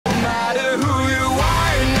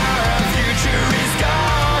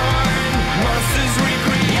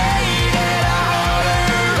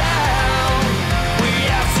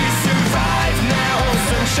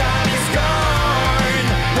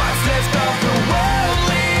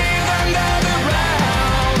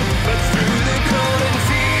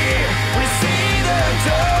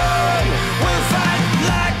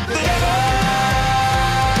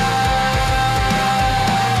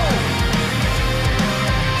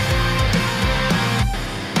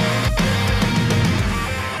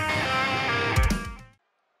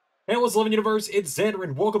What's up, Universe? It's Xander,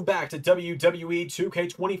 and welcome back to WWE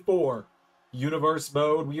 2K24 Universe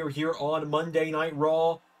Mode. We are here on Monday Night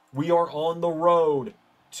Raw. We are on the road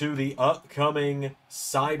to the upcoming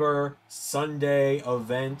Cyber Sunday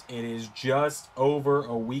event. It is just over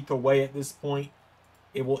a week away at this point.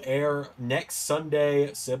 It will air next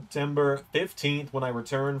Sunday, September 15th, when I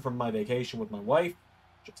return from my vacation with my wife.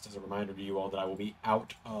 Just as a reminder to you all that I will be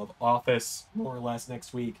out of office more or less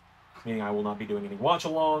next week, meaning I will not be doing any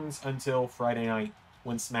watch-alongs until Friday night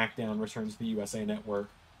when SmackDown returns to the USA Network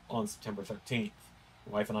on September 13th.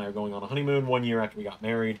 My wife and I are going on a honeymoon 1 year after we got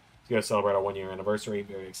married to go celebrate our 1 year anniversary.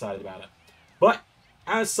 Very excited about it. But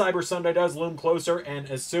as Cyber Sunday does loom closer, and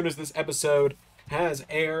as soon as this episode has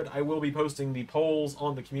aired, I will be posting the polls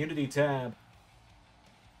on the community tab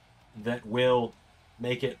that will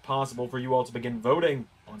make it possible for you all to begin voting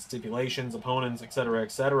on stipulations, opponents, etc.,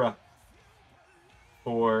 etc.,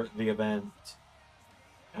 for the event.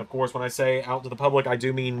 And of course, when I say out to the public, I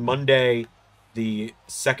do mean Monday, the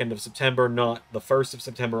 2nd of September, not the 1st of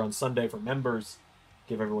September on Sunday for members.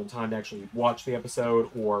 Give everyone time to actually watch the episode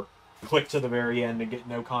or click to the very end and get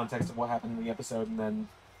no context of what happened in the episode and then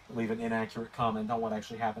leave an inaccurate comment on what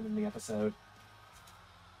actually happened in the episode.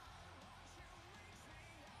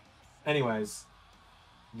 Anyways,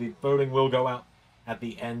 the voting will go out at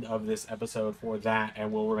the end of this episode for that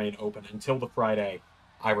and will remain open until the Friday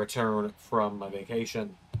I return from my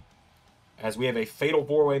vacation, as we have a fatal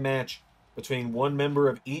four-way match between one member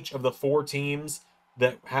of each of the 4 teams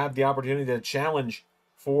that have the opportunity to challenge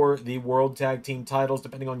for the World Tag Team titles,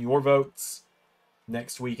 depending on your votes,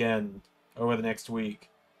 next weekend, over the next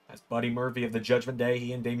week. As Buddy Murphy of the Judgment Day,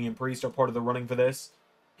 he and Damian Priest are part of the running for this.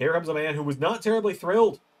 Here comes a man who was not terribly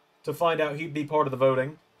thrilled to find out he'd be part of the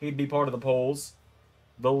voting, he'd be part of the polls.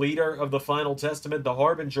 The leader of the Final Testament, the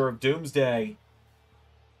harbinger of Doomsday,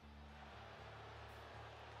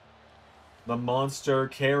 the monster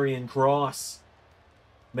Karrion Kross,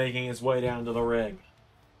 making his way down to the ring.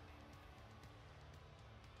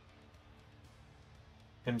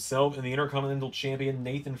 Himself and the Intercontinental Champion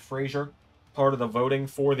Nathan Frazier, part of the voting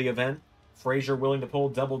for the event. Frazier willing to pull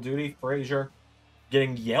double duty. Frazier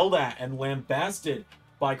getting yelled at and lambasted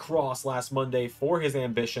by Kross last Monday for his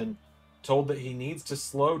ambition, told that he needs to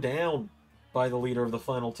slow down by the leader of the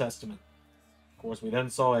Final Testament. Of course, we then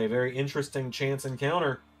saw a very interesting chance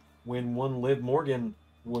encounter when one Liv Morgan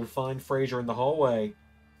would find Frazier in the hallway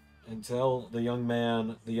and tell the young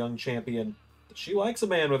man, the young champion, that she likes a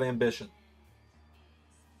man with ambition.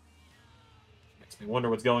 Makes me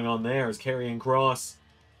wonder what's going on there as Karrion Kross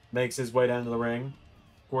makes his way down to the ring.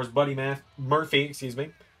 Of course, Buddy Murphy,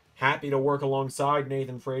 happy to work alongside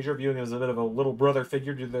Nathan Frazier, viewing him as a bit of a little brother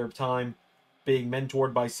figure due to their time being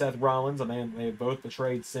mentored by Seth Rollins, a man they have both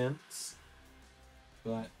betrayed since.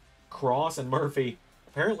 But Kross and Murphy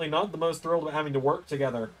apparently not the most thrilled about having to work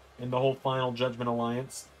together in the whole Final Judgment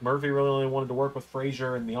Alliance. Murphy really only wanted to work with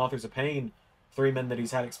Frazier and the Authors of Pain, 3 men that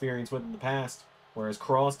he's had experience with in the past, whereas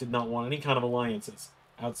Kross did not want any kind of alliances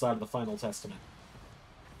outside of the Final Testament.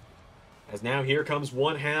 As now here comes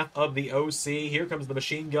one half of the OC. Here comes the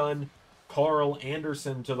Machine Gun, Carl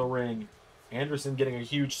Anderson, to the ring. Anderson getting a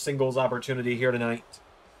huge singles opportunity here tonight.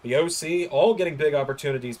 The OC all getting big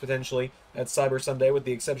opportunities potentially at Cyber Sunday, with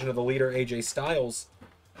the exception of the leader AJ Styles,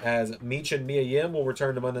 as Meech and Mia Yim will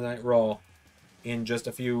return to Monday Night Raw in just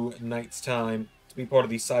a few nights' time to be part of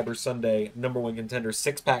the Cyber Sunday #1 Contender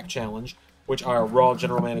 6-Pack Challenge, which our Raw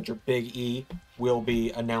General Manager Big E will be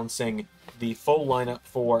announcing the full lineup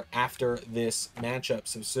for after this matchup.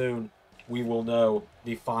 So soon we will know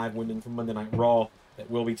the 5 women from Monday Night Raw that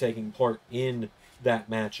will be taking part in that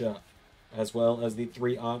matchup, as well as the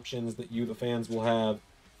 3 options that you, the fans, will have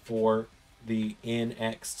for the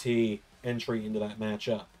NXT entry into that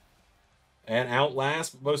matchup. And out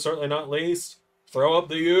last, but most certainly not least, throw up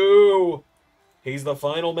the U. He's the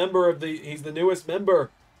final member of he's the newest member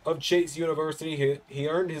of Chase University. He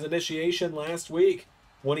earned his initiation last week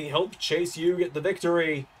when he helped Chase U get the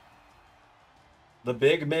victory. The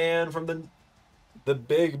big man from the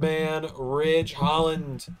big man, Ridge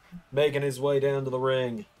Holland, making his way down to the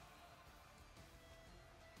ring.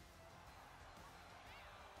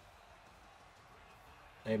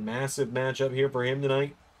 A massive matchup here for him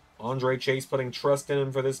tonight. Andre Chase putting trust in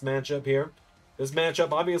him for this matchup here. This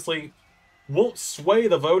matchup obviously won't sway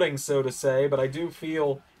the voting, so to say, but I do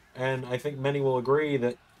feel, and I think many will agree,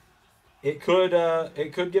 that it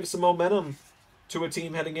could give some momentum to a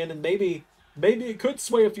team heading in, and maybe it could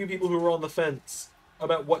sway a few people who are on the fence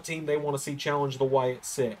about what team they want to see challenge the Wyatt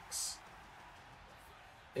 6.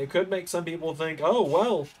 It could make some people think, oh,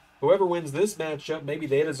 well, whoever wins this matchup, maybe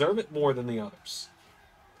they deserve it more than the others.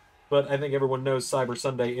 but I think everyone knows Cyber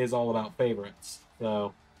Sunday is all about favorites.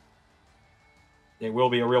 So it will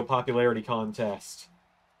be a real popularity contest,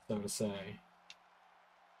 so to say.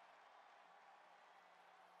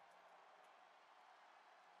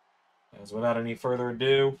 As without any further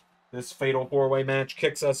ado, this fatal four-way match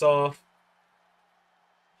kicks us off.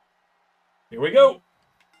 Here we go.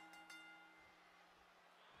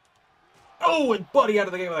 Oh, and Buddy out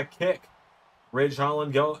of the game with a kick. Ridge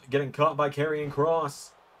Holland getting caught by Karrion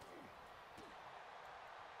Kross.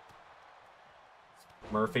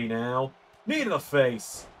 Murphy now. Knee to the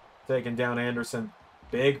face. Taking down Anderson.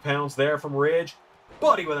 Big pounce there from Ridge.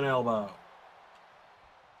 Buddy with an elbow.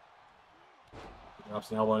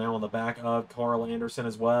 Drops an elbow now on the back of Carl Anderson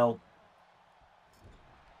as well.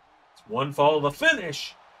 It's one fall of the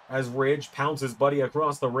finish as Ridge pounces Buddy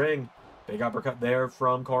across the ring. Big uppercut there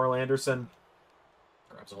from Carl Anderson.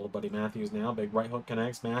 Grabs all of Buddy Matthews now. Big right hook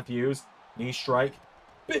connects. Matthews. Knee strike.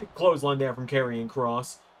 Big clothesline down from Karrion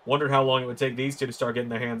Kross. Wondered how long it would take these two to start getting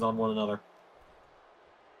their hands on one another.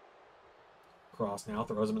 Kross now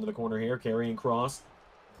throws him into the corner here. Karrion Kross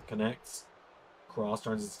connects. Kross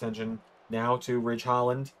turns his attention now to Ridge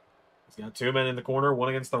Holland. He's got two men in the corner, one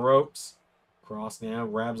against the ropes. Kross now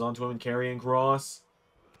grabs onto him and Karrion Kross.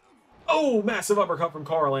 Oh, massive uppercut from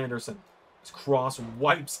Carl Anderson. As Kross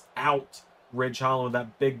wipes out Ridge Holland with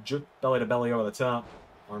that big belly-to-belly over the top.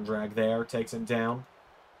 Arm drag there, takes him down.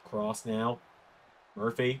 Kross now.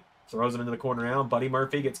 Murphy throws him into the corner now. Buddy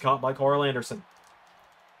Murphy gets caught by Carl Anderson.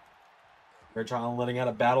 Ridge Holland letting out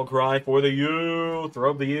a battle cry for the U.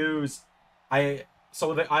 Throw the U's.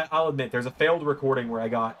 I'll admit, there's a failed recording where I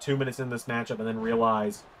got 2 minutes in this matchup and then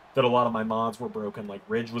realized that a lot of my mods were broken. Like,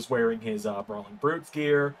 Ridge was wearing his Brawling Brutes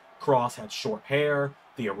gear. Kross had short hair.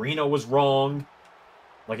 The arena was wrong.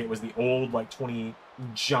 Like, it was the old, like, 20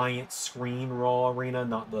 giant screen Raw arena,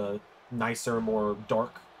 not the nicer, more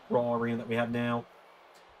dark Raw arena that we have now.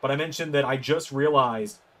 But I mentioned that I just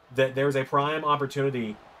realized that there's a prime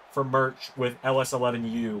opportunity for merch with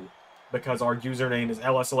LS11U because our username is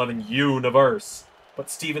LS11Universe. But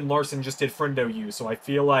Steven Larson just did Friendo U, so I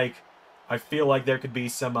feel like there could be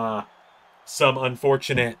some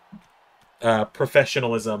unfortunate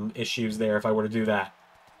professionalism issues there if I were to do that.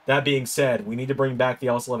 That being said, we need to bring back the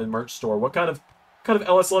LS11 merch store. What kind of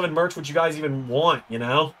LS11 merch would you guys even want, you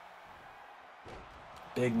know?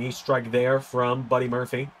 Big knee strike there from Buddy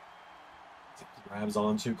Murphy. Grabs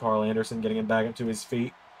onto Carl Anderson, getting him back up to his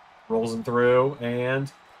feet. Rolls him through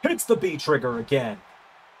and hits the B trigger again.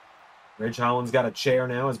 Ridge Holland's got a chair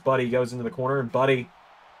now as Buddy goes into the corner, and Buddy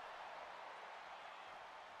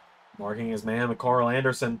marking his man with Carl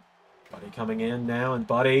Anderson. Buddy coming in now, and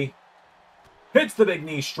Buddy hits the big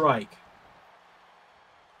knee strike.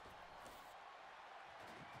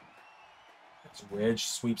 As Ridge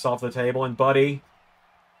sweeps off the table, and Buddy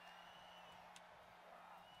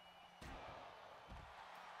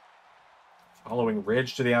following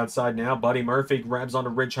Ridge to the outside now. Buddy Murphy grabs onto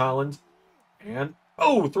Ridge Holland. And,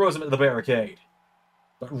 oh, throws him into the barricade.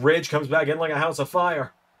 But Ridge comes back in like a house of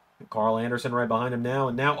fire. And Carl Anderson right behind him now.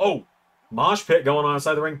 And now, oh, mosh pit going on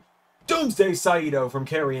outside the ring. Doomsday Saito from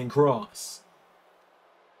Karrion Kross.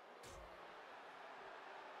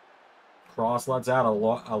 Kross lets out a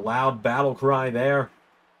loud battle cry there.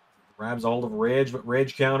 Grabs a hold of Ridge, but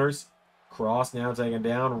Ridge counters. Kross now taken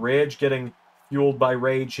down. Ridge getting fueled by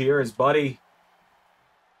rage here as Buddy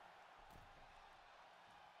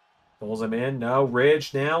pulls him in. No,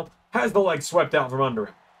 Ridge now has the leg swept out from under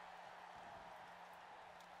him.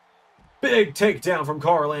 Big takedown from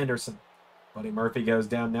Carl Anderson. Buddy Murphy goes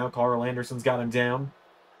down now. Carl Anderson's got him down.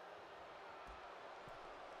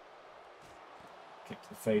 Kick to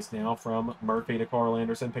the face now from Murphy to Carl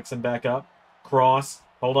Anderson. Picks him back up. Kross.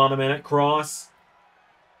 Hold on a minute. Kross.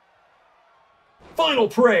 Final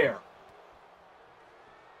prayer.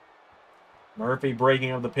 Murphy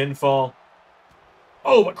breaking of the pinfall.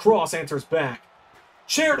 Oh, but Kross answers back.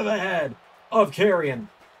 Chair to the head of Karrion.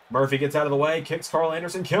 Murphy gets out of the way, kicks Carl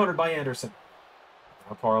Anderson, countered by Anderson.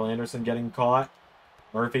 Now Carl Anderson getting caught.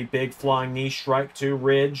 Murphy, big flying knee strike to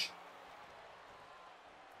Ridge.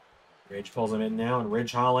 Ridge pulls him in now, and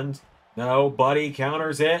Ridge Holland. No, Buddy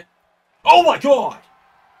counters it. Oh my God!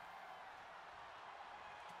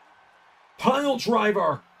 Pile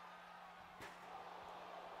driver.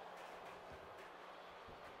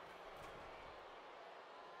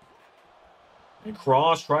 And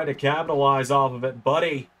Kross tried to capitalize off of it.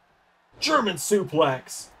 Buddy. German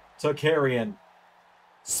suplex to Karrion.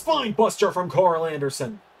 Spine buster from Carl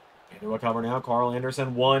Anderson. Into a cover now. Carl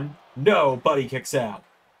Anderson, one. No, Buddy kicks out.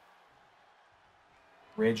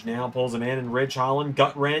 Ridge now pulls him in, and Ridge Holland,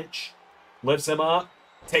 gut wrench. Lifts him up.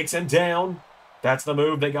 Takes him down. That's the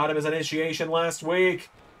move that got him his initiation last week.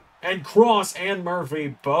 And Cross and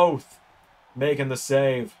Murphy both making the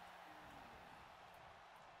save.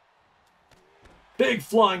 Big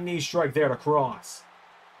flying knee strike there to Cross.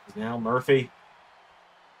 Now Murphy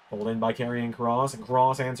pulled in by Karrion Kross, and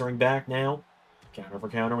Kross answering back now. Counter for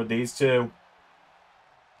counter with these two.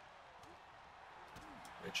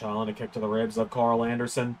 Rich Holland, a kick to the ribs of Carl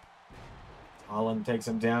Anderson. Holland takes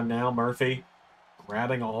him down now. Murphy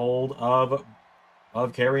grabbing a hold of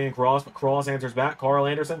Karrion Kross, but Kross answers back. Carl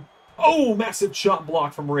Anderson. Oh, massive shot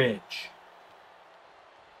block from Ridge.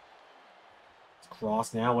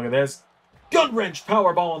 Kross now, look at this. Gun wrench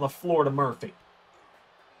powerball on the floor to Murphy.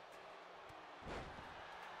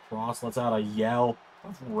 Kross lets out a yell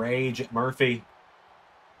of rage at Murphy.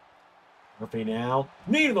 Murphy now,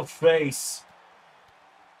 knee to the face.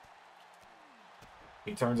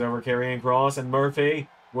 He turns over Karrion Kross, and Murphy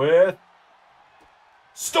with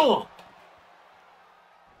stomp.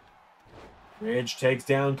 Ridge takes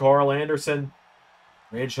down Carl Anderson.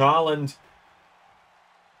 Ridge Holland.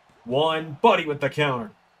 One, Buddy with the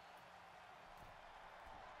counter.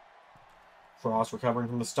 Kross recovering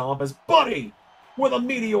from the stomp as Buddy with a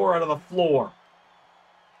meteor out of the floor.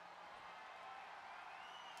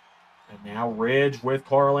 And now Ridge with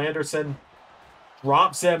Carl Anderson.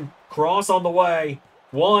 Drops him. Kross on the way.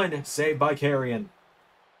 One, saved by Karrion.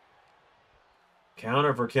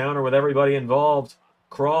 Counter for counter with everybody involved.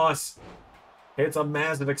 Kross hits a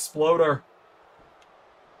massive exploder.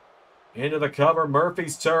 Into the cover.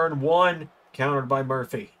 Murphy's turn. One, countered by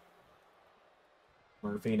Murphy.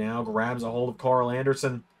 Murphy now grabs a hold of Carl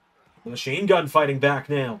Anderson. Machine gun fighting back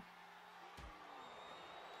now.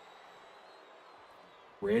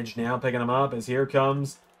 Ridge now picking him up as here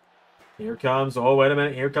comes, oh wait a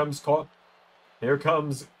minute, here comes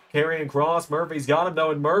Karrion Kross. Murphy's got him though,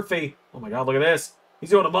 and Murphy, oh my god, look at this. He's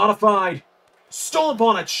doing a modified stomp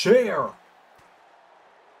on a chair.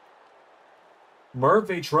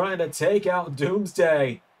 Murphy trying to take out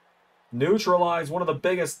Doomsday. Neutralize one of the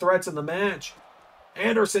biggest threats in the match.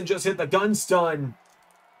 Anderson just hit the gun stun.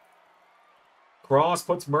 Kross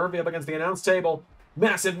puts Murphy up against the announce table.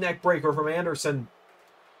 Massive neck breaker from Anderson.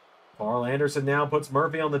 Carl Anderson now puts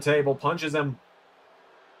Murphy on the table, punches him.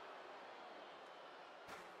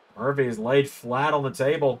 Murphy is laid flat on the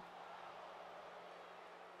table.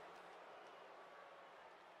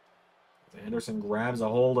 Anderson grabs a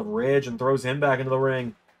hold of Ridge and throws him back into the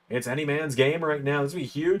ring. It's any man's game right now. This would be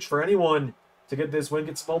huge for anyone to get this win,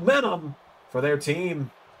 get some momentum for their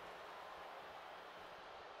team.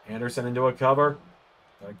 Anderson into a cover.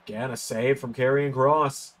 Again, a save from Karrion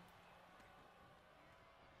Kross.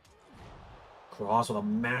 Kross with a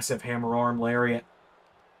massive hammer arm lariat.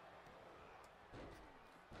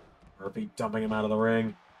 Murphy dumping him out of the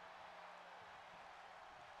ring.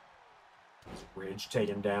 Ridge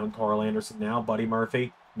taking down Carl Anderson now. Buddy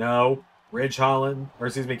Murphy. No. Ridge Holland. Or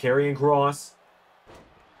excuse me, Karrion Kross.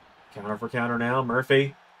 Counter for counter now.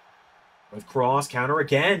 Murphy with Kross. Counter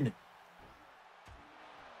again.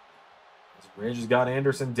 Ridge has got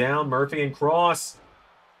Anderson down. Murphy and Kross.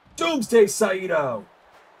 Doomsday Saito.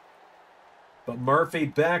 But Murphy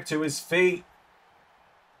back to his feet.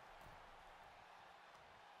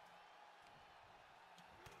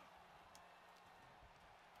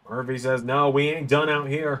 Murphy says, no, we ain't done out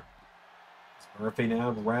here. Murphy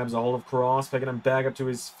now grabs a hold of Kross, picking him back up to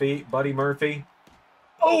his feet. Buddy Murphy.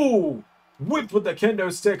 Oh! Whipped with the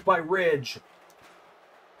kendo stick by Ridge.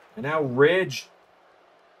 And now Ridge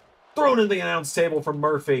thrown into the announce table from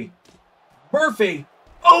Murphy. Murphy!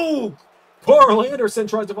 Oh! Carl Anderson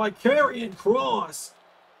tries to fight Karrion Kross.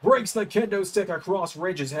 Breaks the kendo stick across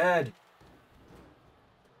Ridge's head.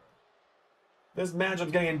 This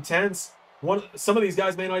matchup's getting intense. Some of these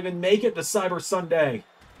guys may not even make it to Cyber Sunday.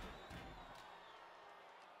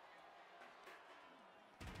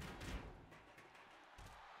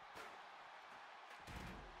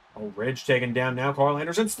 Oh, Ridge taken down now. Carl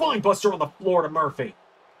Anderson, spine buster on the floor to Murphy.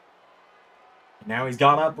 And now he's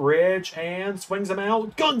got up Ridge and swings him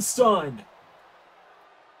out. Gun stun.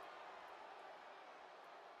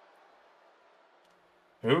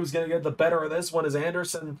 Who's going to get the better of this one is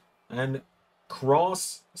Anderson and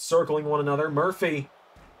Kross circling one another. Murphy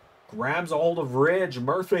grabs a hold of Ridge.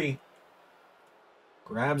 Murphy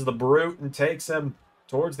grabs the Brute and takes him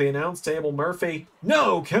towards the announce table. Murphy,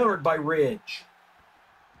 no, countered by Ridge.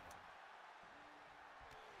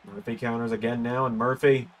 Murphy counters again now, and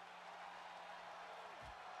Murphy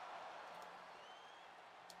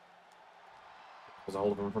has a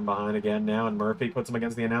hold of him from behind again now, and Murphy puts him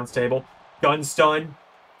against the announce table. Gun stun,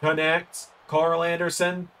 connects. Carl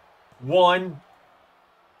Anderson, one.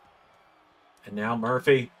 And now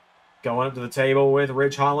Murphy Going up to the table with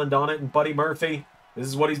Ridge Holland on it and Buddy Murphy. This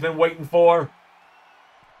is what he's been waiting for.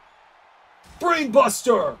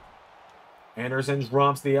 Brainbuster! Anderson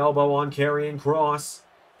drops the elbow on Karrion Kross.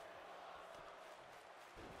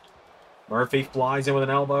 Murphy flies in with an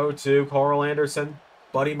elbow to Carl Anderson.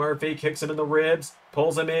 Buddy Murphy kicks him in the ribs,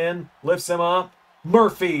 pulls him in, lifts him up.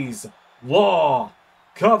 Murphy's Law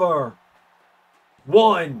cover.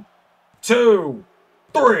 1, 2,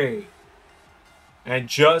 3. And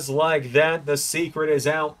just like that, the secret is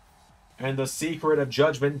out. And the secret of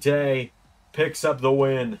Judgment Day picks up the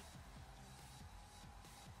win.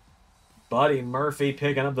 Buddy Murphy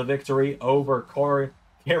picking up the victory over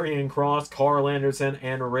Karrion Kross, Carl Anderson,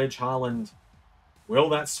 and Ridge Holland. Will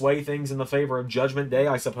that sway things in the favor of Judgment Day?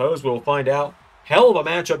 I suppose we'll find out. Hell of a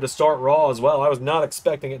matchup to start Raw as well. I was not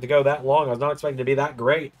expecting it to go that long. I was not expecting it to be that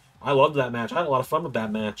great. I loved that match. I had a lot of fun with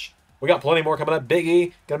that match. We got plenty more coming up. Big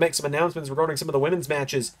E going to make some announcements regarding some of the women's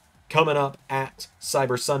matches coming up at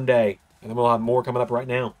Cyber Sunday. And then we'll have more coming up right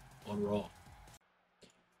now on Raw.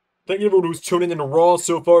 Thank you everyone who's tuning in to Raw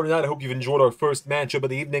so far tonight. I hope you've enjoyed our first matchup of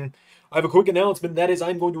the evening. I have a quick announcement. That is,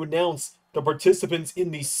 I'm going to announce the participants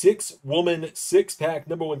in the 6-woman 6-pack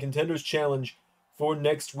 #1 Contenders Challenge for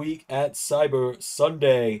next week at Cyber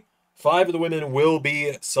Sunday. 5 of the women will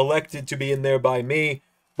be selected to be in there by me,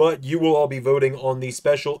 but you will all be voting on the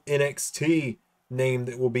special NXT name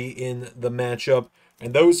that will be in the matchup.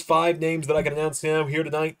 And those 5 names that I can announce now here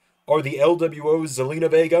tonight are the LWO Zelina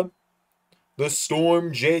Vega, the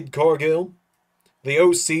Storm Jade Cargill, the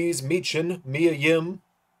OCs Michin Mia Yim,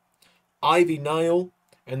 Ivy Nile,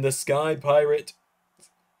 and the Sky Pirate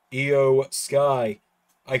Io Sky.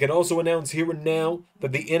 I can also announce here and now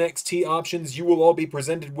that the NXT options you will all be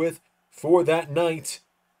presented with for that night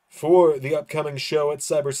for the upcoming show at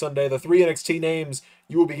Cyber Sunday. The 3 NXT names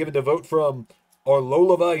you will be given to vote from are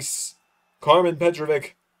Lola Vice, Carmen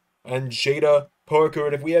Petrovic, and Jada Parker.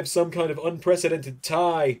 And if we have some kind of unprecedented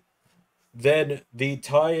tie, then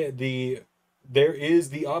there is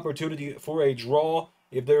the opportunity for a draw.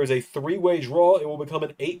 If there is a 3-way draw, it will become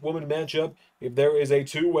an 8-woman matchup. If there is a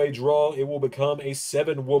 2-way draw, it will become a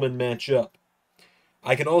 7-woman matchup.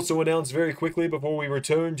 I can also announce very quickly before we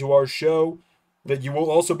return to our show that you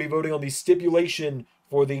will also be voting on the stipulation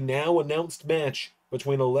for the now announced match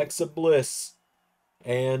between Alexa Bliss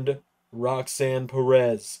and Roxanne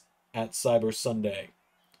Perez at Cyber Sunday.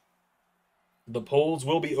 The polls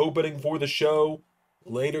will be opening for the show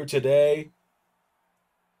later today,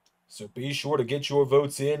 so be sure to get your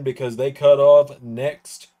votes in because they cut off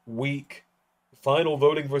next week. Final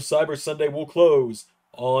voting for Cyber Sunday will close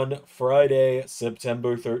on Friday,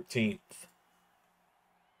 September 13th.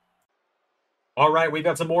 All right, we've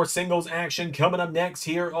got some more singles action coming up next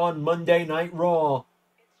here on Monday Night Raw.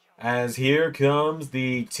 As here comes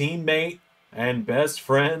the teammate and best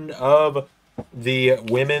friend of the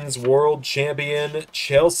Women's World Champion,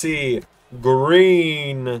 Chelsea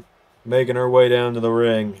Green, making her way down to the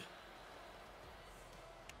ring.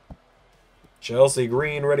 Chelsea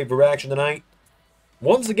Green ready for action tonight.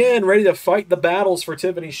 Once again, ready to fight the battles for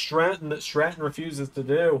Tiffany Stratton that Stratton refuses to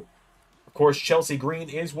do. Of course, Chelsea Green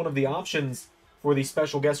is one of the options for the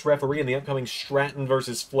special guest referee in the upcoming Stratton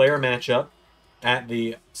versus Flair matchup at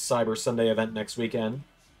the Cyber Sunday event next weekend.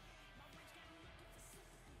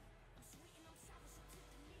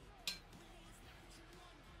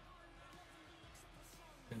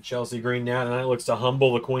 And Chelsea Green now tonight looks to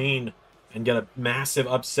humble the Queen and get a massive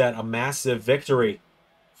upset, a massive victory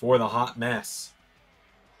for the Hot Mess.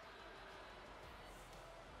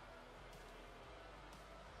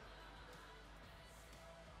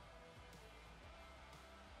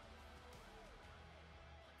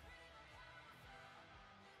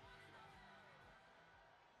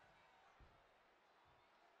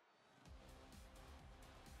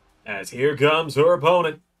 As here comes her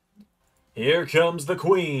opponent. Here comes the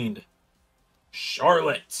Queen,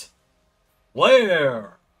 Charlotte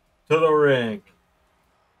Flair, to the ring.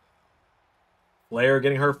 Flair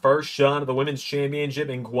getting her first shot at the Women's Championship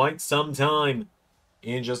in quite some time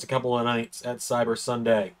in just a couple of nights at Cyber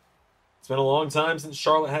Sunday. It's been a long time since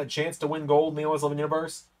Charlotte had a chance to win gold in the LS11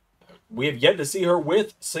 Universe. We have yet to see her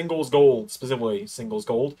with singles gold, specifically singles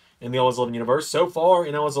gold, in the LS11 Universe. So far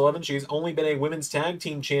in LS11, she's only been a Women's Tag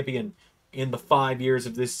Team Champion in the 5 years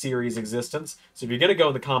of this series' existence. So if you're going to go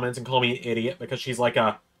in the comments and call me an idiot because she's like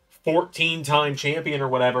a 14-time champion or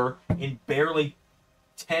whatever in barely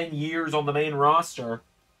 10 years on the main roster,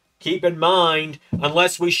 keep in mind,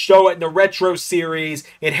 unless we show it in the Retro Series,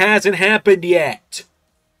 it hasn't happened yet.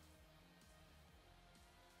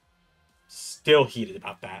 Still heated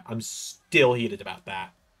about that. I'm still heated about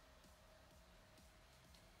that.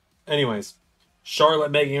 Anyways,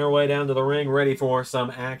 Charlotte making her way down to the ring, ready for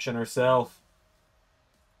some action herself.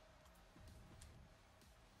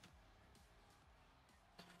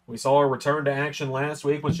 We saw her return to action last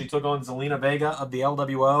week when she took on Zelina Vega of the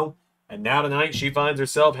LWO. And now tonight she finds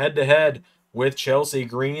herself head-to-head with Chelsea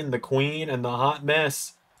Green, the Queen, and the Hot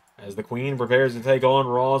Mess, as the Queen prepares to take on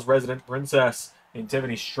Raw's resident princess in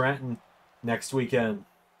Tiffany Stratton next weekend.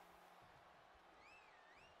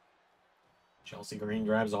 Chelsea Green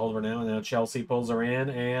grabs a hold of her now, and now Chelsea pulls her in,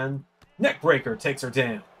 and neckbreaker takes her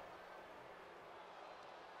down.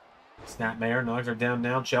 Snapmare knocks her down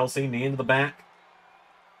now. Chelsea, knee into the back.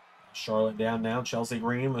 Charlotte down now. Chelsea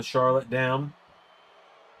Green with Charlotte down.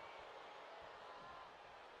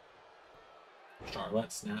 Charlotte,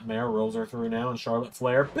 snapmare, rolls her through now, and Charlotte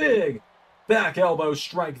Flair, big back elbow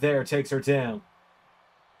strike there, takes her down.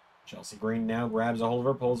 Chelsea Green now grabs a hold of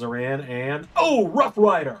her, pulls her in, and oh, Rough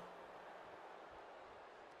Rider!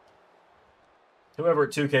 Whoever at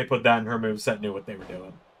 2K put that in her moveset knew what they were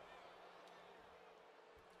doing.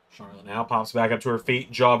 Charlotte now pops back up to her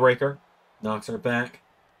feet, jawbreaker, knocks her back.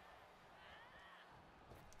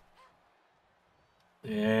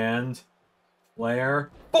 And Flair,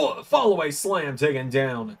 fall-away slam taken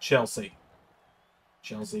down Chelsea.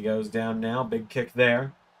 Chelsea goes down now, big kick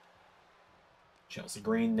there. Chelsea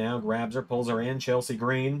Green now grabs her, pulls her in. Chelsea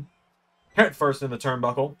Green, head first in the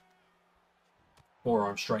turnbuckle.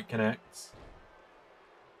 Forearm strike connects.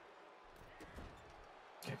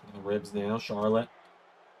 Kick in the ribs now, Charlotte.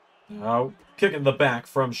 No, kick in the back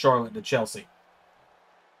from Charlotte to Chelsea.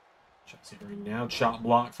 Chelsea Green now, chop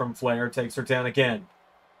block from Flair, takes her down again.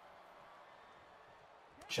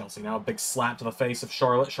 Chelsea now, a big slap to the face of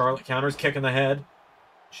Charlotte. Charlotte counters, kick in the head.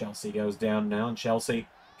 Chelsea goes down now, and Chelsea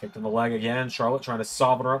kicked in the leg again. Charlotte trying to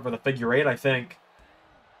soften her up for the figure eight, I think.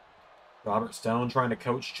 Robert Stone trying to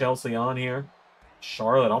coach Chelsea on here.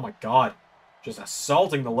 Charlotte, oh my god, just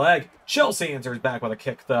assaulting the leg. Chelsea answers back with a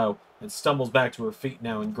kick, though, and stumbles back to her feet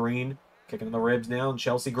now in Green. Kicking in the ribs now, and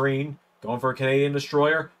Chelsea Green going for a Canadian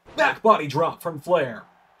Destroyer. Back body drop from Flair.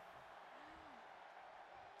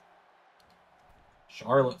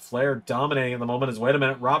 Charlotte Flair dominating at the moment as, wait a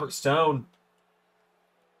minute, Robert Stone.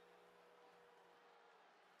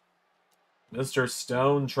 Mr.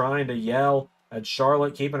 Stone trying to yell at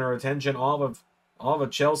Charlotte, keeping her attention off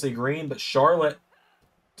of Chelsea Green, but Charlotte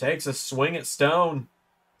takes a swing at Stone.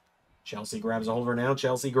 Chelsea grabs a hold of her now.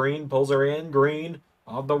 Chelsea Green pulls her in. Green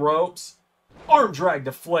off the ropes. Arm drag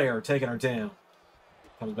to Flair, taking her down.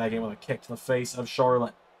 Comes back in with a kick to the face of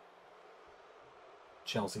Charlotte.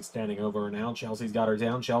 Chelsea standing over her now. Chelsea's got her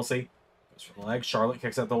down. Chelsea goes for the leg. Charlotte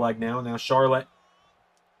kicks out the leg now. Now Charlotte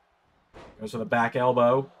goes for the back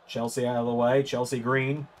elbow. Chelsea out of the way. Chelsea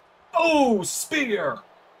Green. Oh, spear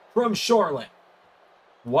from Charlotte.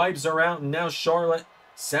 Wipes her out, and now Charlotte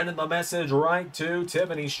sending the message right to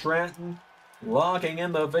Tiffany Stratton. Locking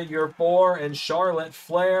in the figure four, and Charlotte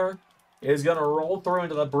Flair is going to roll through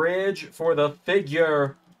into the bridge for the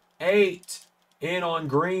figure eight. In on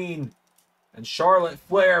Green. And Charlotte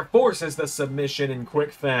Flair forces the submission in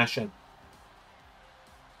quick fashion.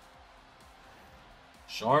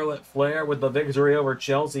 Charlotte Flair with the victory over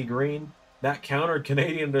Chelsea Green. That countered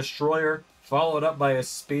Canadian Destroyer, followed up by a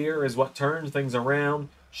spear, is what turned things around.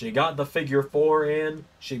 She got the figure four in.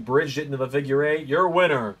 She bridged it into the figure eight. Your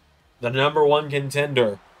winner, the #1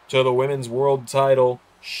 contender to the women's world title,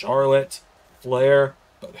 Charlotte Flair.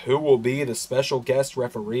 But who will be the special guest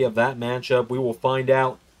referee of that matchup? We will find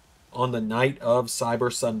out on the night of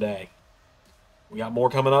Cyber Sunday. We got more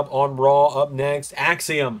coming up on Raw. Up next,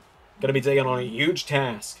 Axiom going to be taking on a huge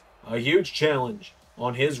task, a huge challenge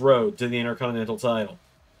on his road to the Intercontinental title.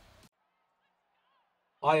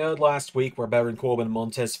 I heard last week where Baron Corbin and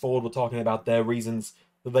Montez Ford were talking about their reasons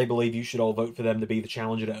that they believe you should all vote for them to be the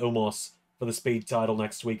challenger to Omos for the Speed title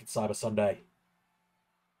next week at Cyber Sunday.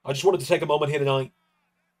 I just wanted to take a moment here tonight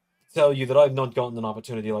to tell you that I've not gotten an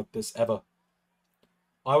opportunity like this ever.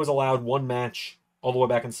 I was allowed one match all the way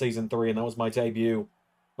back in Season 3, and that was my debut,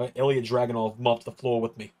 where Ilya Dragunov mopped the floor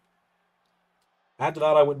with me. After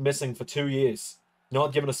that, I went missing for 2 years,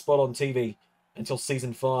 not given a spot on TV until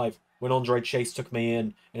Season 5, when Andre Chase took me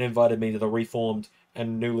in and invited me to the reformed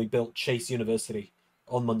and newly built Chase University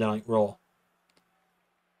on Monday Night Raw.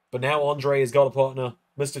 But now Andre has got a partner,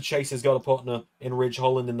 Mr. Chase has got a partner in Ridge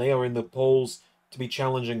Holland, and they are in the polls to be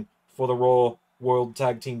challenging for the Raw World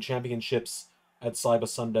Tag Team Championships at Cyber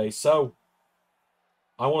Sunday. So,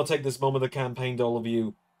 I want to take this moment of campaign to all of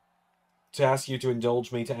you to ask you to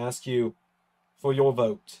indulge me, to ask you for your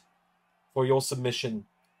vote, for your submission,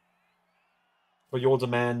 for your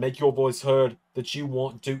demand. Make your voice heard that you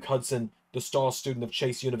want Duke Hudson, the star student of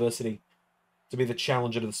Chase University, to be the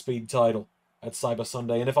challenger to the Speed title at Cyber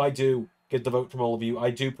Sunday. And if I do get the vote from all of you, I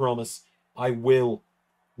do promise I will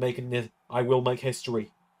make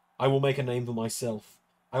history. I will make a name for myself.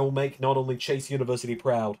 I will make not only Chase University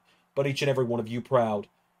proud, but each and every one of you proud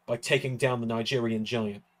by taking down the Nigerian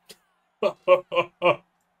giant.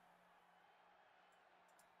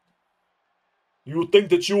 You think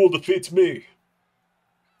that you will defeat me?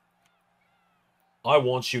 I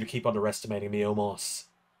want you to keep underestimating me, Omos.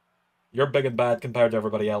 You're big and bad compared to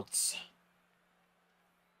everybody else.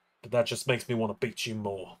 But that just makes me want to beat you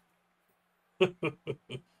more.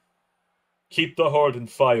 Keep the heart and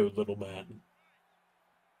fire, little man.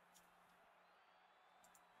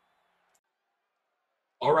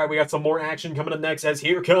 Alright, we got some more action coming up next as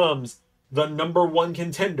here comes the #1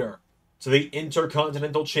 contender to the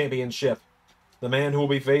Intercontinental Championship. The man who will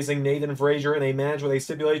be facing Nathan Frazier in a match with a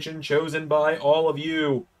stipulation chosen by all of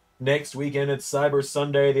you next weekend at Cyber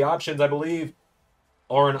Sunday. The options, I believe,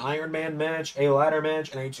 are an Iron Man match, a ladder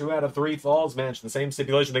match, and a 2 out of 3 falls match. The same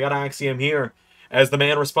stipulation. They got Axiom here as the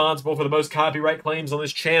man responsible for the most copyright claims on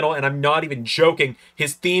this channel, and I'm not even joking.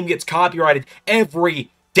 His theme gets copyrighted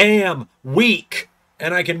every damn week,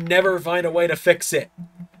 and I can never find a way to fix it.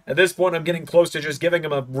 At this point, I'm getting close to just giving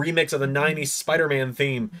him a remix of the 90s Spider-Man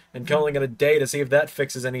theme and calling it a day to see if that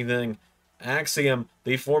fixes anything. Axiom,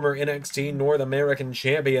 the former NXT North American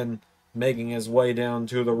champion, making his way down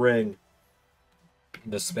to the ring.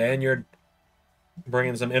 The Spaniard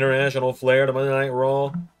bringing some international flair to Monday Night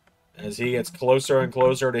Raw as he gets closer and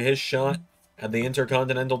closer to his shot at the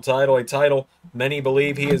Intercontinental title, a title many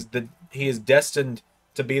believe he is destined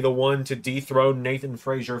to be the one to dethrone Nathan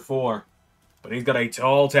Frazier for. But he's got a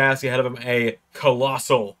tall task ahead of him, a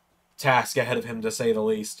colossal task ahead of him, to say the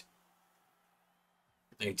least.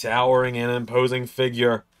 A towering and imposing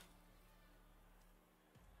figure.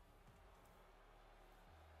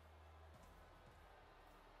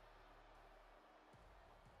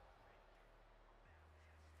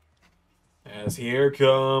 As here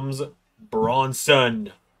comes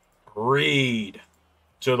Bronson Reed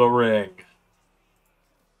to the ring.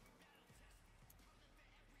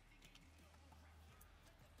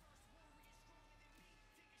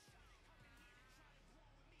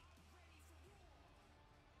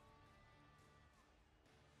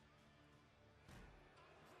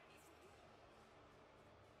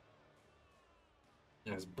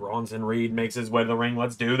 As Bronson Reed makes his way to the ring,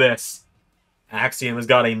 let's do this. Axiom has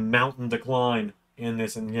got a mountain to climb in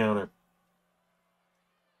this encounter.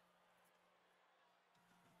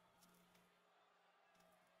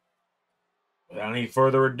 Without any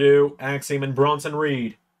further ado, Axiom and Bronson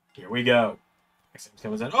Reed. Here we go. Axiom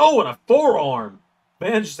comes in. Oh, and a forearm!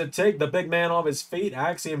 Manages to take the big man off his feet.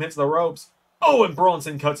 Axiom hits the ropes. Oh, and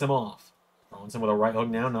Bronson cuts him off. Bronson with a right hook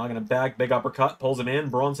now, knocking him back. Big uppercut, pulls him in.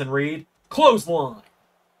 Bronson Reed, clothesline.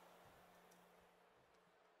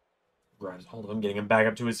 Grabs hold of him, getting him back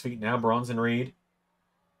up to his feet now. Bronson Reed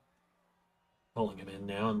pulling him in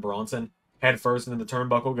now, and Bronson head first into the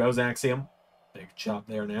turnbuckle goes Axiom. Big chop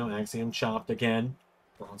there now. Axiom chopped again.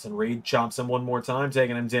 Bronson Reed chops him one more time,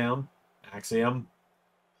 taking him down. Axiom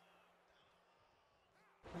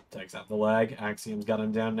takes out the leg. Axiom's got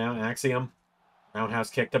him down now. Axiom,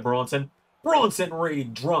 roundhouse kick to Bronson. Bronson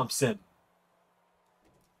Reed drops him.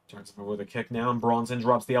 Turns him over with a kick now, and Bronson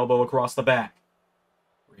drops the elbow across the back.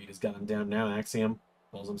 Reed has got him down now. Axiom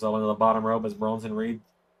pulls himself into the bottom rope as Bronson Reed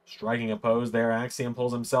striking a pose there. Axiom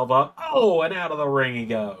pulls himself up. Oh, and out of the ring he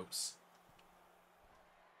goes.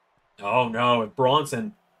 Oh no, if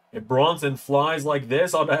Bronson flies like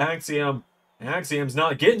this onto Axiom, Axiom's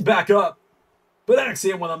not getting back up. But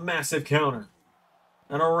Axiom with a massive counter.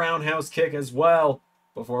 And a roundhouse kick as well.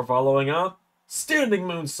 Before following up, standing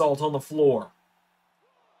moonsault on the floor.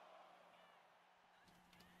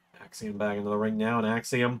 Axiom back into the ring now, and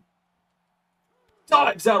Axiom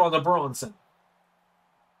dives out on the Bronson.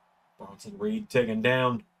 Bronson Reed taken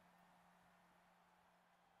down.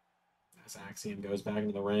 As Axiom goes back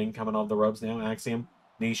into the ring, coming off the ropes now. Axiom,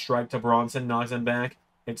 knee strike to Bronson, knocks him back,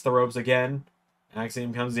 hits the ropes again.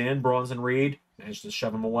 Axiom comes in, Bronson Reed manages to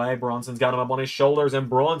shove him away. Bronson's got him up on his shoulders, and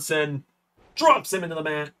Bronson drops him into the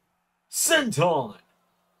mat. Senton.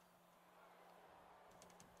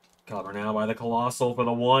 Cover now by the Colossal for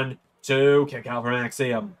the 1-2. Kick out from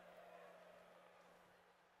Axiom.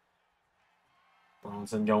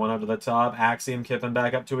 Bronson going up to the top. Axiom kipping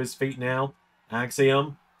back up to his feet now.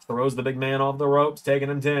 Axiom throws the big man off the ropes, taking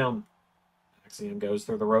him down. Axiom goes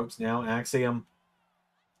through the ropes now. Axiom.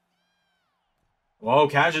 Whoa,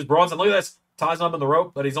 catches Bronson. Look at this. Ties him up in the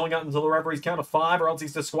rope, but he's only got until the referee's count of 5 or else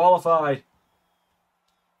he's disqualified.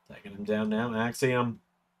 Taking him down now. Axiom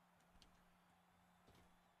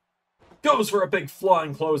Goes for a big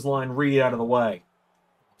flying clothesline. Reed out of the way.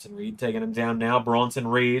 Bronson Reed taking him down now. Bronson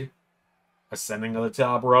Reed ascending to the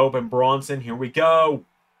top rope. And Bronson, here we go.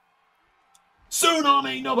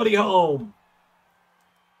 Tsunami, nobody home.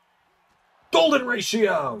 Golden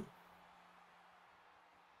ratio.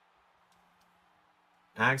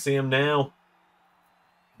 Axiom now.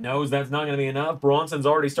 Knows that's not going to be enough. Bronson's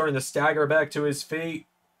already starting to stagger back to his feet.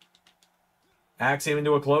 Axiom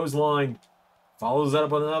into a clothesline. Follows that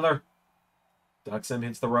up with another. Ducks him,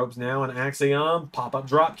 hits the ropes now, and Axiom, pop-up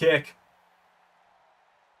drop kick.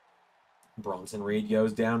 Bronson Reed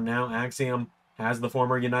goes down now. Axiom has the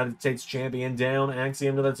former United States champion down.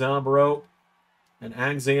 Axiom to the top rope. And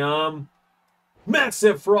Axiom,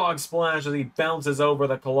 massive frog splash as he bounces over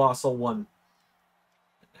the colossal one.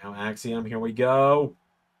 Now Axiom, here we go.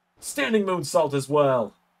 Standing moonsault as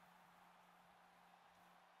well.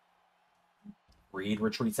 Reed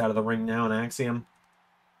retreats out of the ring now, and Axiom.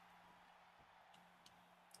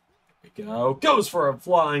 Here we go. Goes for a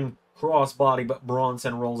flying crossbody, but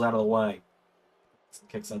Bronson rolls out of the way.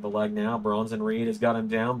 Kicks out the leg now. Bronson Reed has got him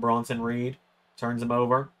down. Bronson Reed turns him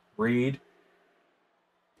over. Reed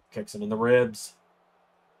kicks him in the ribs.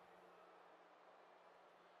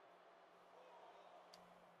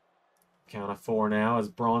 Count of 4 now as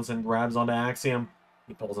Bronson grabs onto Axiom.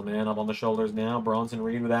 He pulls a man up on the shoulders now. Bronson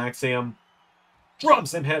Reed with Axiom.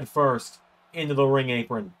 Drops him head first into the ring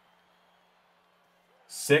apron.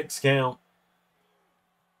 6 count.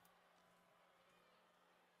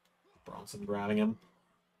 Bronson grabbing him.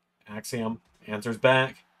 Axiom answers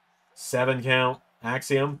back. 7 count.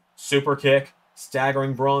 Axiom. Super kick.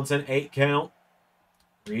 Staggering Bronson. 8 count.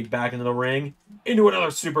 Reed back into the ring. Into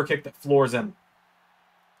another super kick that floors him.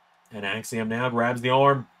 And Axiom now grabs the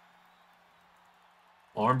arm.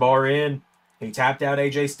 Armbar in. He tapped out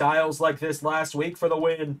AJ Styles like this last week for the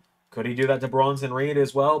win. Could he do that to Bronson Reed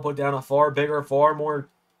as well? Put down a far bigger, far more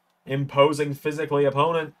imposing physically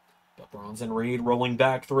opponent. But Bronson Reed rolling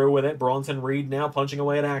back through with it. Bronson Reed now punching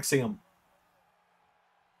away at Axiom.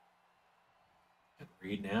 And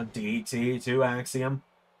Reed now DT to Axiom.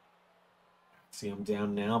 Axiom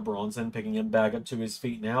down now. Bronson picking him back up to his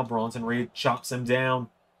feet now. Bronson Reed chops him down.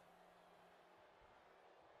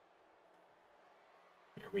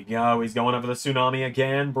 Here we go. He's going up for the tsunami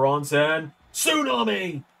again. Bronson.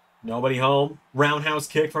 Tsunami! Nobody home. Roundhouse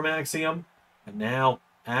kick from Axiom. And now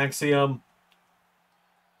Axiom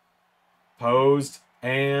posed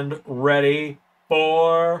and ready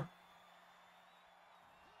for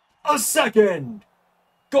a second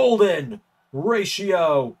golden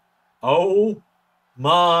ratio. Oh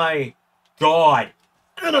my God.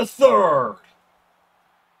 And a third.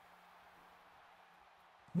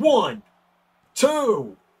 1,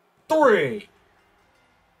 2, 3.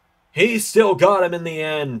 He still got him in the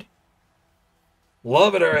end.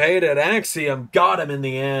 Love it or hate it, Axiom got him in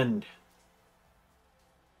the end.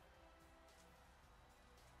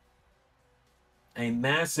 A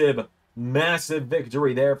massive, massive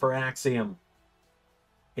victory there for Axiom.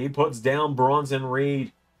 He puts down Bronson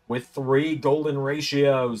Reed with 3 golden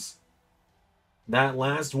ratios. That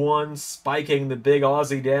last one spiking the big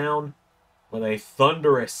Aussie down with a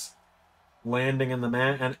thunderous landing in the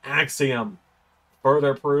mat. And Axiom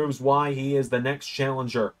further proves why he is the next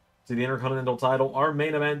challenger to the Intercontinental title. Our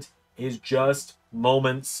main event is just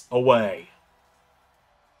moments away.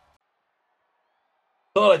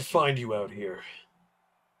 Thought I'd find you out here.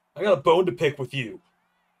 I got a bone to pick with you.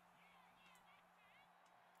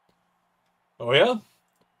 Oh yeah?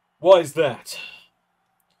 Why is that?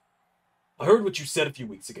 I heard what you said a few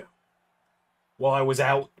weeks ago. While I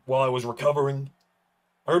was recovering,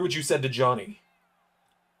 I heard what you said to Johnny.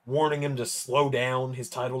 Warning him to slow down his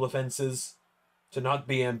title defenses, to not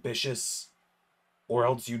be ambitious, or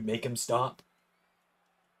else you'd make him stop.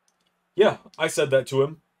 Yeah, I said that to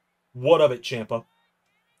him. What of it, Ciampa?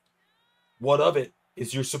 What of it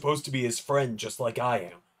is you're supposed to be his friend just like I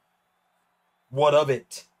am? What of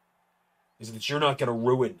it is that you're not going to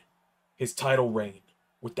ruin his title reign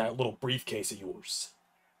with that little briefcase of yours?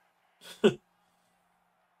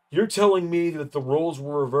 You're telling me that if the roles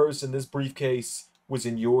were reversed and this briefcase was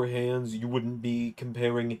in your hands, you wouldn't be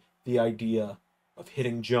comparing the idea of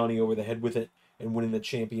hitting Johnny over the head with it and winning the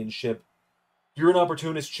championship? You're an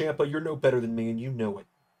opportunist, Ciampa. You're no better than me, and you know it.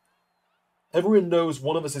 Everyone knows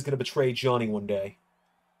one of us is going to betray Johnny one day.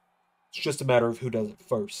 It's just a matter of who does it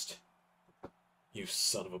first. You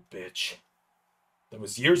son of a bitch. That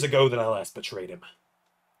was years ago that I last betrayed him.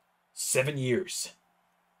 7 years.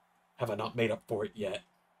 Have I not made up for it yet?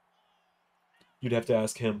 You'd have to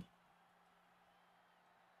ask him.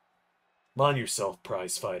 Mind yourself,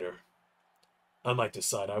 prize fighter. I might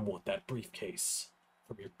decide I want that briefcase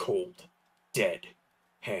from your cold, dead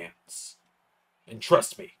hands. And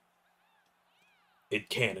trust me, it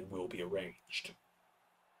can and will be arranged.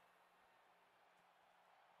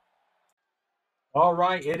 All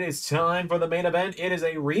right, it is time for the main event. It is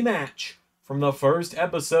a rematch from the first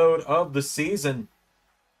episode of the season.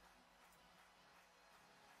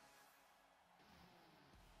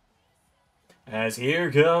 As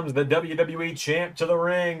here comes the WWE Champ to the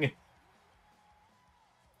ring.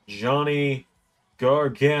 Johnny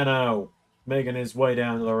Gargano making his way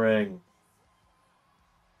down to the ring.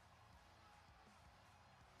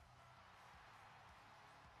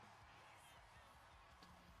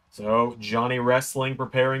 So, Johnny Wrestling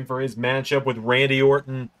preparing for his matchup with Randy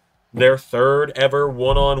Orton. Their third ever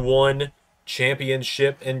one-on-one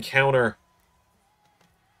championship encounter.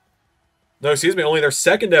 No, excuse me, only their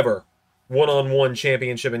second ever one-on-one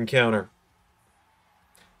championship encounter.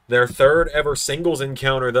 Their third ever singles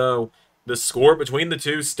encounter, though. The score between the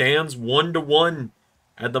two stands 1-1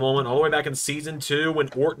 at the moment, all the way back in Season 2 when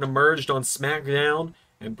Orton emerged on SmackDown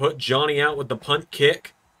and put Johnny out with the punt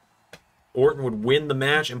kick. Orton would win the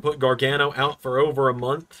match and put Gargano out for over a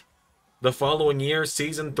month. The following year,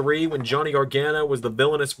 Season 3, when Johnny Gargano was the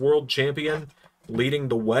villainous world champion, leading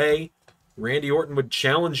the way, Randy Orton would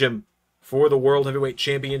challenge him for the World Heavyweight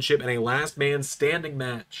Championship in a last man standing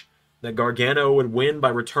match that Gargano would win by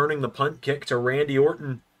returning the punt kick to Randy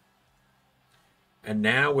Orton. And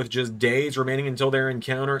now, with just days remaining until their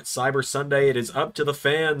encounter at Cyber Sunday, it is up to the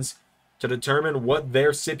fans to determine what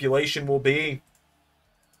their stipulation will be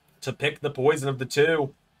to pick the poison of the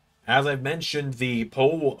two. As I've mentioned, the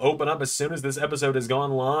poll will open up as soon as this episode has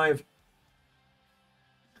gone live.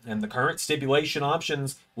 And the current stipulation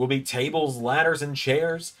options will be tables, ladders, and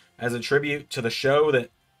chairs as a tribute to the show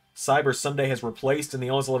that Cyber Sunday has replaced in the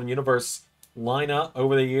All 11 Universe lineup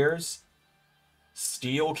over the years.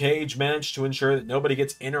 Steel cage match to ensure that nobody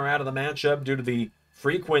gets in or out of the matchup due to the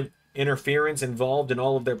frequent interference involved in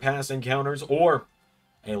all of their past encounters, or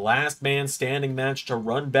a last man standing match to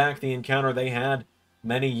run back the encounter they had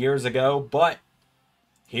many years ago. But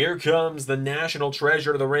here comes the national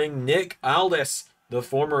treasure to the ring, Nick Aldis, the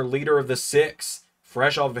former leader of the Six,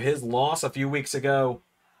 fresh off of his loss a few weeks ago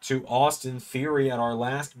to Austin Theory at our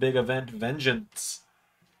last big event, Vengeance.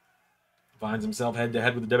 Finds himself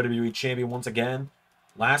head-to-head with the WWE Champion once again.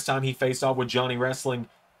 Last time he faced off with Johnny Wrestling,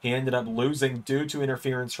 he ended up losing due to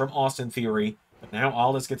interference from Austin Theory. But now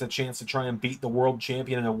Aldis gets a chance to try and beat the world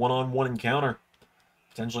champion in a one-on-one encounter.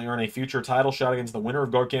 Potentially earn a future title shot against the winner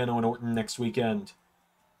of Gargano and Orton next weekend.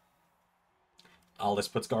 Aldis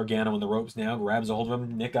puts Gargano in the ropes now, grabs a hold of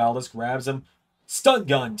him. Nick Aldis grabs him. Stun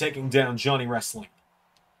gun taking down Johnny Wrestling.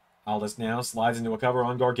 Aldis now slides into a cover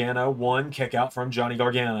on Gargano. One kick out from Johnny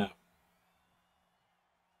Gargano.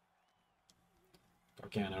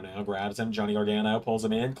 Gargano now grabs him. Johnny Gargano pulls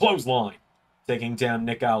him in. Clothesline. Taking down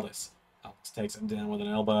Nick Aldis. Aldis takes him down with an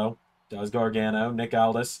elbow. Does Gargano. Nick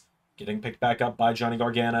Aldis getting picked back up by Johnny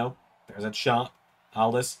Gargano. There's a chop.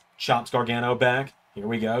 Aldis chops Gargano back. Here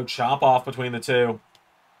we go. Chop off between the two.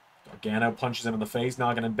 Gargano punches him in the face,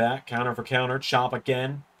 knocking him back. Counter for counter. Chop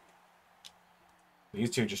again.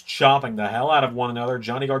 These two just chopping the hell out of one another.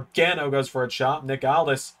 Johnny Gargano goes for a chop. Nick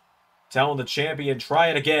Aldis telling the champion, try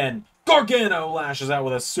it again. Gargano lashes out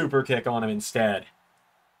with a super kick on him instead.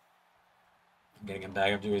 Getting him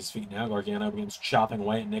back up to his feet now. Gargano begins chopping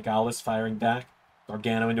away at Nick Aldis, firing back.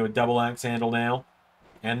 Gargano into a double axe handle now.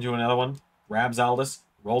 And into another one. Grabs Aldis,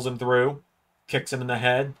 rolls him through, kicks him in the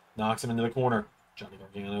head, knocks him into the corner. Johnny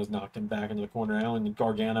Gargano's knocked him back into the corner now, and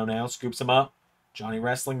Gargano now scoops him up. Johnny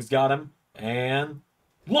Wrestling's got him, and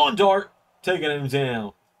lawn dart, taking him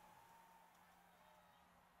down.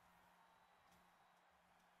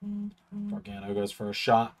 Gargano goes for a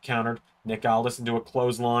shot, countered. Nick Aldis into a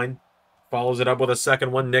clothesline. Follows it up with a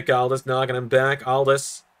second one. Nick Aldis knocking him back.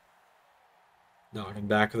 Aldis knocking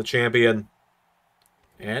back the champion.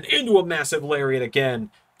 And into a massive lariat again.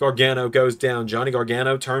 Gargano goes down. Johnny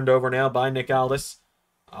Gargano turned over now by Nick Aldis.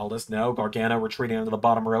 Aldis, no. Gargano retreating onto the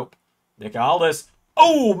bottom rope. Nick Aldis.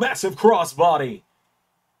 Oh, massive crossbody.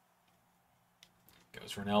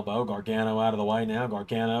 Goes for an elbow. Gargano out of the way now.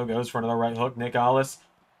 Gargano goes for another right hook. Nick Aldis.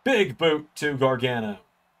 Big boot to Gargano.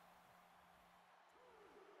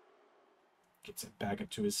 Gets it back up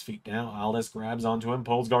to his feet now. Aldis grabs onto him,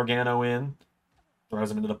 pulls Gargano in. Throws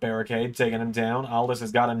him into the barricade, taking him down. Aldis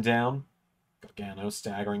has got him down. Gargano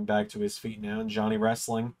staggering back to his feet now. And Johnny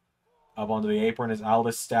Wrestling up onto the apron as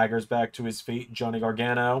Aldis staggers back to his feet. Johnny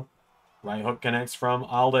Gargano. Right hook connects from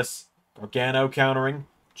Aldis. Gargano countering.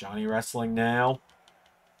 Johnny Wrestling now.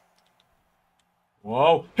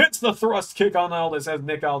 Whoa. Hits the thrust kick on Aldis as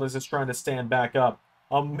Nick Aldis is trying to stand back up.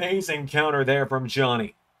 Amazing counter there from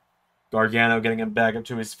Johnny. Gargano getting him back up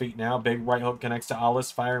to his feet now. Big right hook connects to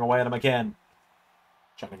Aldis, firing away at him again.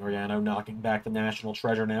 Johnny Gargano knocking back the National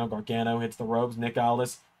Treasure now. Gargano hits the ropes. Nick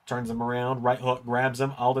Aldis turns him around. Right hook grabs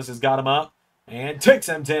him. Aldis has got him up and takes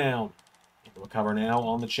him down. Into a cover now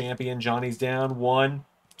on the champion. Johnny's down. 1,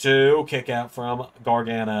 2. Kick out from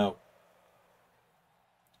Gargano.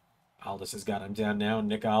 Aldis has got him down now.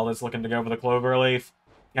 Nick Aldis looking to go for the cloverleaf.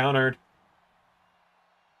 Countered.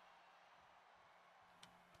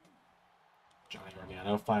 Johnny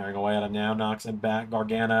Gargano firing away at him now. Knocks him back.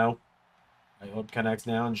 Gargano. Right hook connects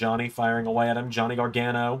now, and Johnny firing away at him. Johnny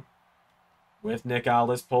Gargano with Nick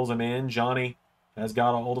Aldis pulls him in. Johnny has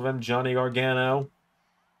got a hold of him. Johnny Gargano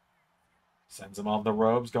sends him off the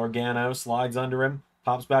ropes. Gargano slides under him,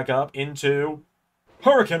 pops back up into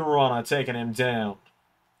Hurricane Rana, taking him down.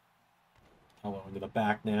 Hello into the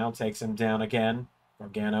back now, takes him down again.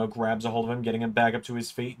 Gargano grabs a hold of him, getting him back up to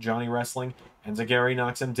his feet. Johnny wrestling. Enziguri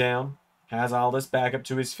knocks him down. Has Aldis back up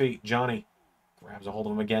to his feet. Johnny grabs a hold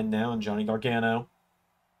of him again now, and Johnny Gargano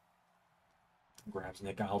grabs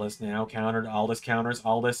Nick Aldis now. Countered. Aldis counters.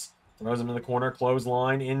 Aldis throws him to the corner.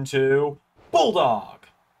 Clothesline into Bulldog.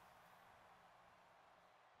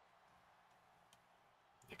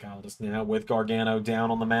 Nick Aldis now with Gargano down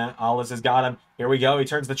on the mat. Aldis has got him. Here we go. He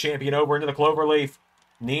turns the champion over into the cloverleaf.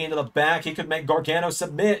 Knee into the back. He could make Gargano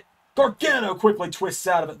submit. Gargano quickly twists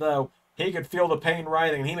out of it, though. He could feel the pain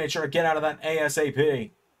writhing, and he made sure to get out of that ASAP.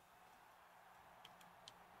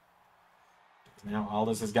 Now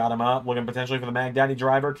Aldis has got him up, looking potentially for the Mag Daddy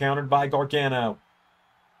Driver, countered by Gargano.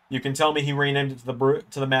 You can tell me he renamed it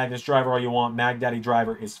to the Magnus Driver all you want. Mag Daddy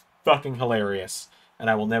Driver is fucking hilarious, and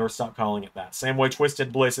I will never stop calling it that. Same way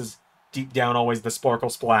Twisted Bliss is deep down always the Sparkle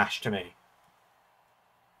Splash to me.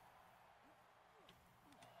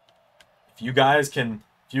 If you guys can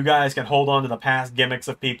hold on to the past gimmicks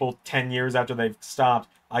of people 10 years after they've stopped,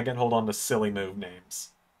 I can hold on to silly move names.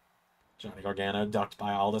 Johnny Gargano ducked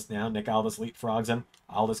by Aldis now. Nick Aldis leapfrogs him.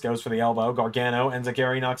 Aldis goes for the elbow. Gargano,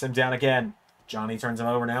 Enziguri knocks him down again. Johnny turns him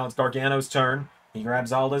over now. It's Gargano's turn. He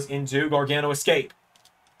grabs Aldis into Gargano escape.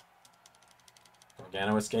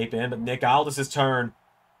 Gargano escape in, but Nick Aldis' turn.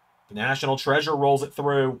 The National Treasure rolls it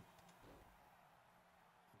through.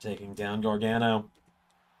 Taking down Gargano.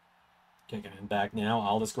 Kicking him back now.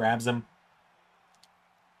 Aldis grabs him.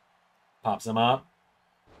 Pops him up.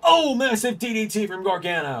 Oh, massive DDT from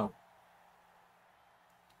Gargano.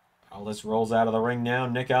 Aldis rolls out of the ring now.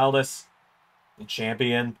 Nick Aldis, the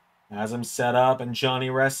champion, has him set up, and Johnny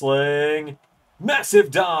wrestling. Massive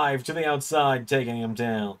dive to the outside, taking him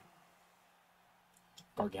down.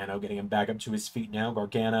 Gargano getting him back up to his feet now.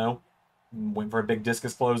 Gargano went for a big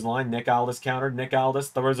discus clothesline. Nick Aldis countered. Nick Aldis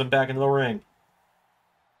throws him back into the ring.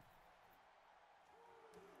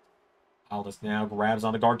 Aldis now grabs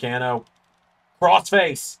onto Gargano.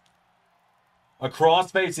 Crossface. A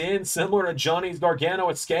crossface in, similar to Johnny's Gargano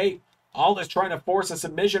escape. Aldis trying to force a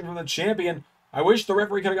submission from the champion. I wish the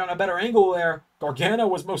referee could have gotten a better angle there. Gargano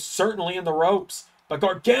was most certainly in the ropes. But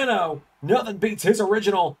Gargano, nothing beats his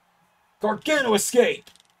original Gargano escape.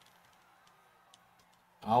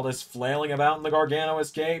 Aldis flailing about in the Gargano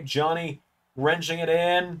escape. Johnny wrenching it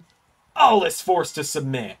in. Aldis forced to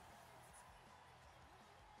submit.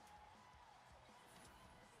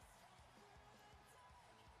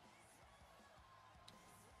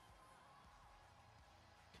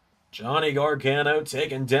 Johnny Gargano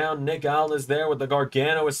taking down Nick Aldis there with the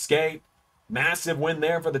Gargano escape. Massive win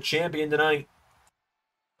there for the champion tonight.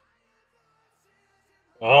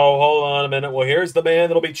 Oh, hold on a minute. Well, here's the man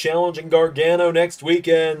that'll be challenging Gargano next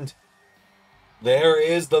weekend. There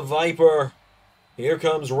is the Viper. Here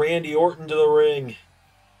comes Randy Orton to the ring.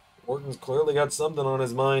 Orton's clearly got something on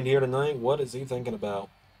his mind here tonight. What is he thinking about?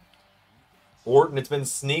 Orton, it's been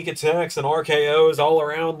sneak attacks and RKOs all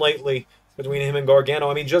around lately between him and Gargano.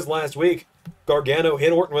 I mean, just last week, Gargano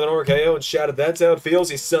hit Orton with an RKO and shouted, "That's how it feels,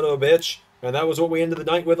 you son of a bitch." And that was what we ended the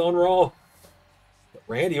night with on Raw. But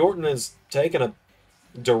Randy Orton has taken a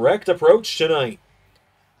direct approach tonight.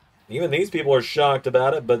 Even these people are shocked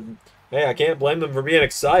about it, but hey, I can't blame them for being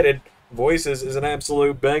excited. Voices is an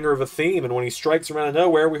absolute banger of a theme, and when he strikes from out of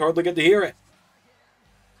nowhere, we hardly get to hear it.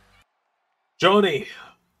 Johnny,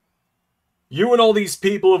 you and all these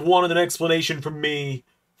people have wanted an explanation from me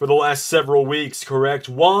for the last several weeks, correct?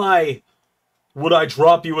 Why would I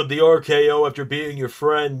drop you with the RKO after being your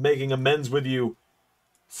friend, making amends with you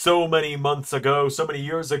so many months ago, so many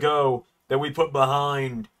years ago, that we put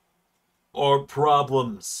behind our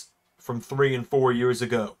problems from 3 and 4 years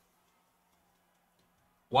ago?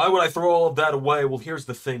 Why would I throw all of that away? Well, here's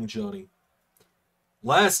the thing, Johnny.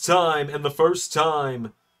 Last time, and the first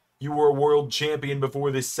time you were a world champion before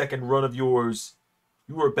this second run of yours,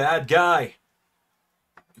 You were a bad guy.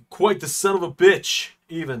 Quite the son of a bitch,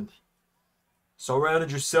 even.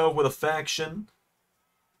 Surrounded yourself with a faction.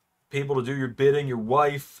 People to do your bidding, your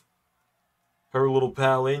wife, her little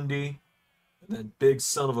pal Indy, and that big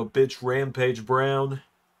son of a bitch Rampage Brown.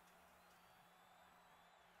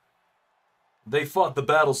 They fought the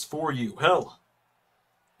battles for you. Hell,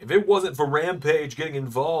 if it wasn't for Rampage getting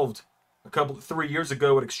involved 3 years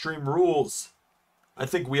ago at Extreme Rules, I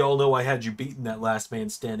think we all know I had you beaten that last man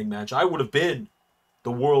standing match. I would have been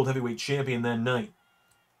the World Heavyweight Champion that night.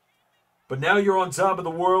 But now you're on top of the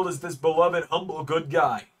world as this beloved, humble, good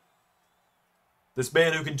guy. This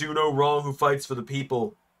man who can do no wrong, who fights for the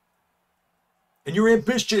people. And you're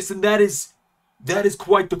ambitious, and that is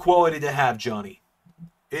quite the quality to have, Johnny.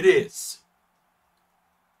 It is.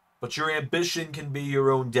 But your ambition can be your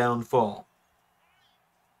own downfall.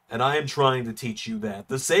 And I am trying to teach you that.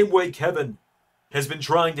 The same way Kevin has been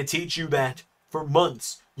trying to teach you that for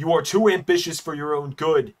months. You are too ambitious for your own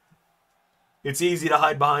good. It's easy to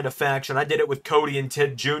hide behind a faction. I did it with Cody and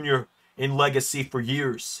Ted Jr. in Legacy for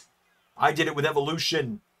years. I did it with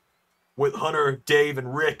Evolution, with Hunter, Dave,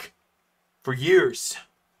 and Rick for years.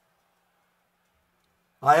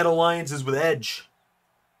 I had alliances with Edge.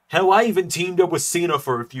 Hell, I even teamed up with Cena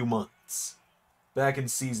for a few months, back in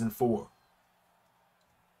Season 4.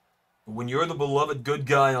 But when you're the beloved good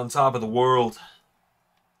guy on top of the world,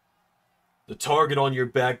 the target on your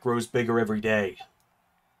back grows bigger every day.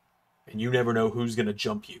 And you never know who's going to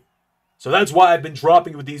jump you. So that's why I've been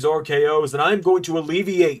dropping with these RKOs, and I'm going to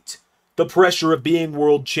alleviate the pressure of being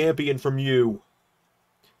world champion from you.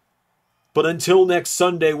 But until next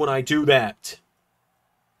Sunday when I do that,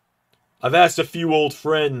 I've asked a few old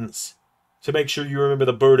friends to make sure you remember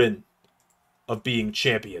the burden of being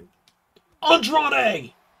champion.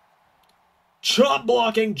 Andrade! Chop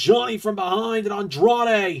blocking Johnny from behind, and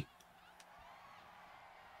Andrade.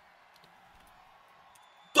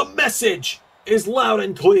 The message is loud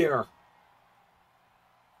and clear.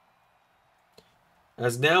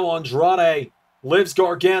 As now Andrade lifts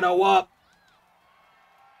Gargano up.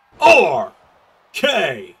 RKO.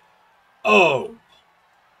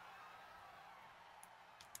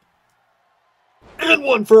 And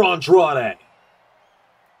one for Andrade.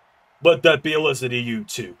 Let that be a lesson to you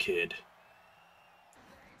too, kid.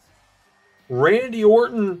 Randy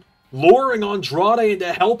Orton luring Andrade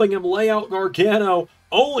into helping him lay out Gargano,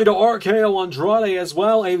 only to RKO Andrade as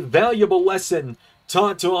well. A valuable lesson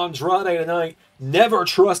taught to Andrade tonight. Never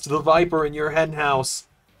trust the Viper in your henhouse,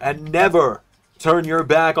 and never turn your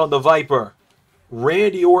back on the Viper.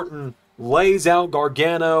 Randy Orton lays out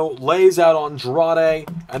Gargano, lays out Andrade,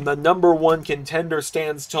 and the #1 contender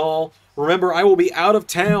stands tall. Remember, I will be out of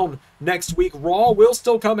town next week. Raw will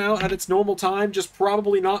still come out at its normal time, just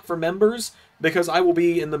probably not for members, because I will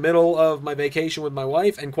be in the middle of my vacation with my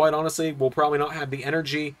wife, and quite honestly, we'll probably not have the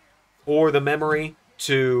energy or the memory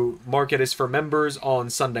to mark it as for members on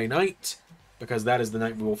Sunday night, because that is the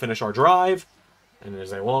night we will finish our drive, and it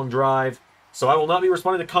is a long drive. So I will not be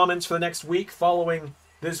responding to comments for the next week following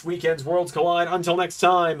this weekend's Worlds Collide. Until next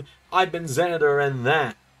time, I've been Xander, and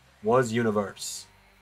that was Universe.